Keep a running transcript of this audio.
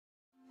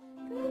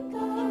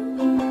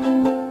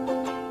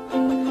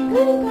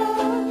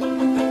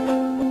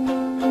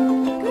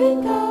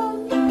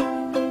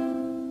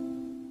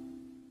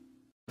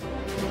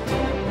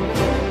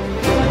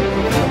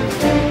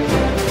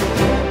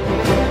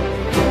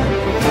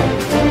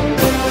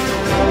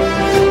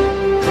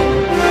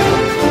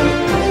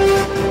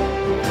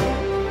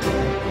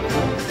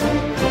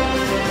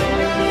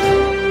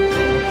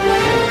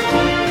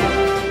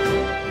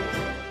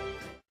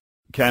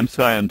camp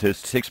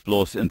scientists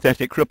explore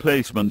synthetic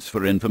replacements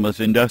for infamous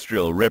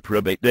industrial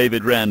reprobate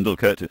David Randall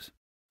Curtis.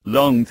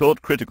 Long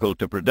thought critical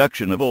to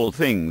production of all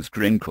things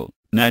crinkle,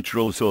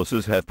 natural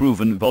sources have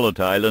proven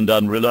volatile and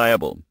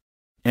unreliable.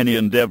 Any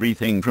and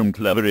everything from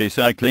clever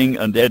recycling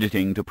and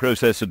editing to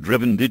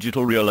processor-driven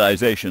digital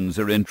realizations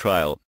are in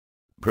trial.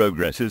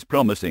 Progress is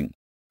promising.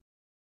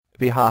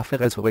 We have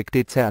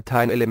resurrected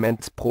certain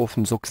elements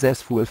proven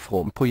successful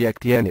from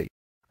Project Jenny.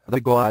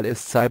 The goal is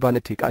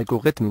cybernetic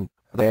algorithm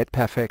that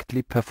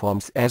perfectly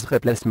performs as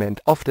replacement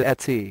of the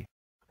DRC.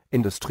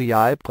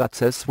 Industrial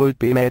process will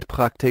be made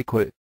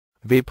practical.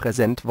 We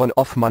present one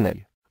of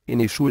many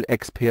initial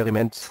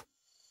experiments.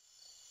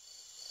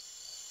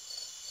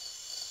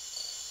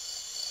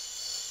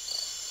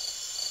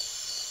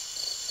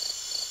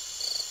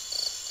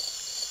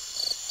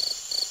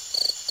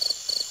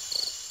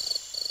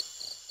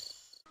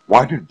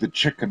 Why did the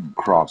chicken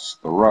cross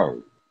the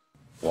road?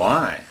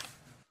 Why?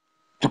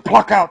 To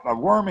pluck out the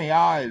wormy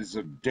eyes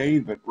of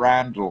David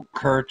Randall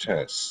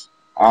Curtis,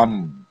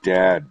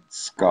 undead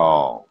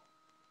skull.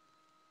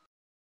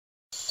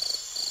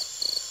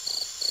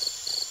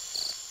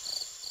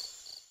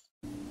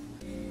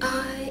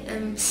 I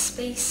am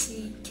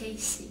Spacey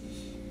Casey.